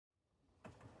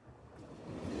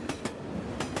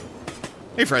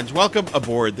Hey friends, welcome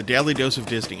aboard the Daily Dose of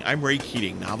Disney. I'm Ray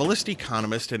Keating, novelist,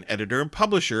 economist, and editor and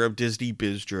publisher of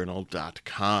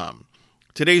DisneyBizJournal.com.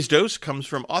 Today's dose comes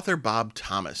from author Bob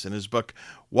Thomas in his book,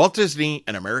 Walt Disney,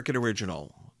 an American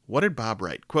Original. What did Bob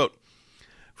write? Quote,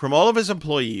 "From all of his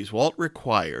employees, Walt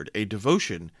required a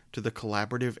devotion to the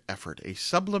collaborative effort, a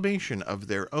sublimation of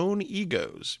their own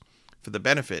egos for the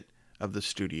benefit of the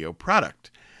studio product.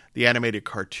 The animated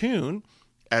cartoon,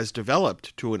 as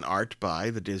developed to an art by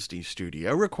the Disney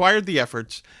studio, required the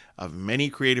efforts of many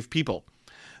creative people.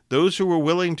 Those who were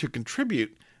willing to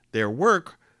contribute their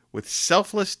work with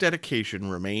selfless dedication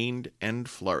remained and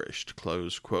flourished."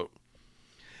 Close quote.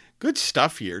 Good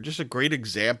stuff here. Just a great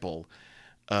example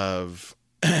of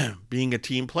being a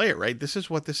team player, right? This is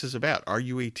what this is about. Are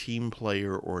you a team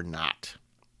player or not?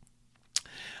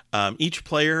 Each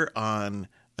player on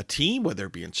a team, whether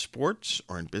it be in sports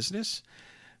or in business,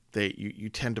 you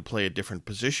tend to play a different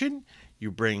position. You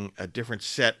bring a different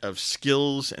set of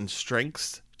skills and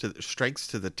strengths to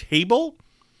the table.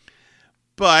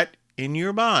 But in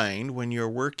your mind, when you're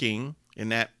working in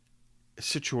that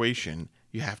situation,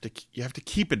 you have to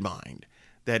keep in mind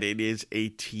that it is a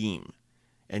team,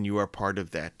 and you are part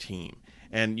of that team,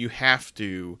 and you have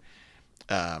to,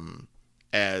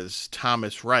 as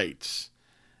Thomas writes,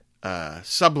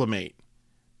 sublimate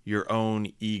your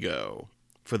own ego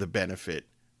for the benefit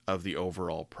of the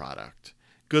overall product.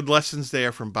 Good lessons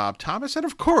there from Bob Thomas and,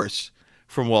 of course,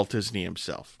 from Walt Disney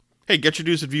himself. Hey, get your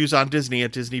news and views on Disney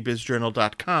at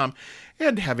DisneyBizJournal.com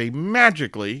and have a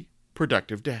magically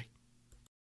productive day.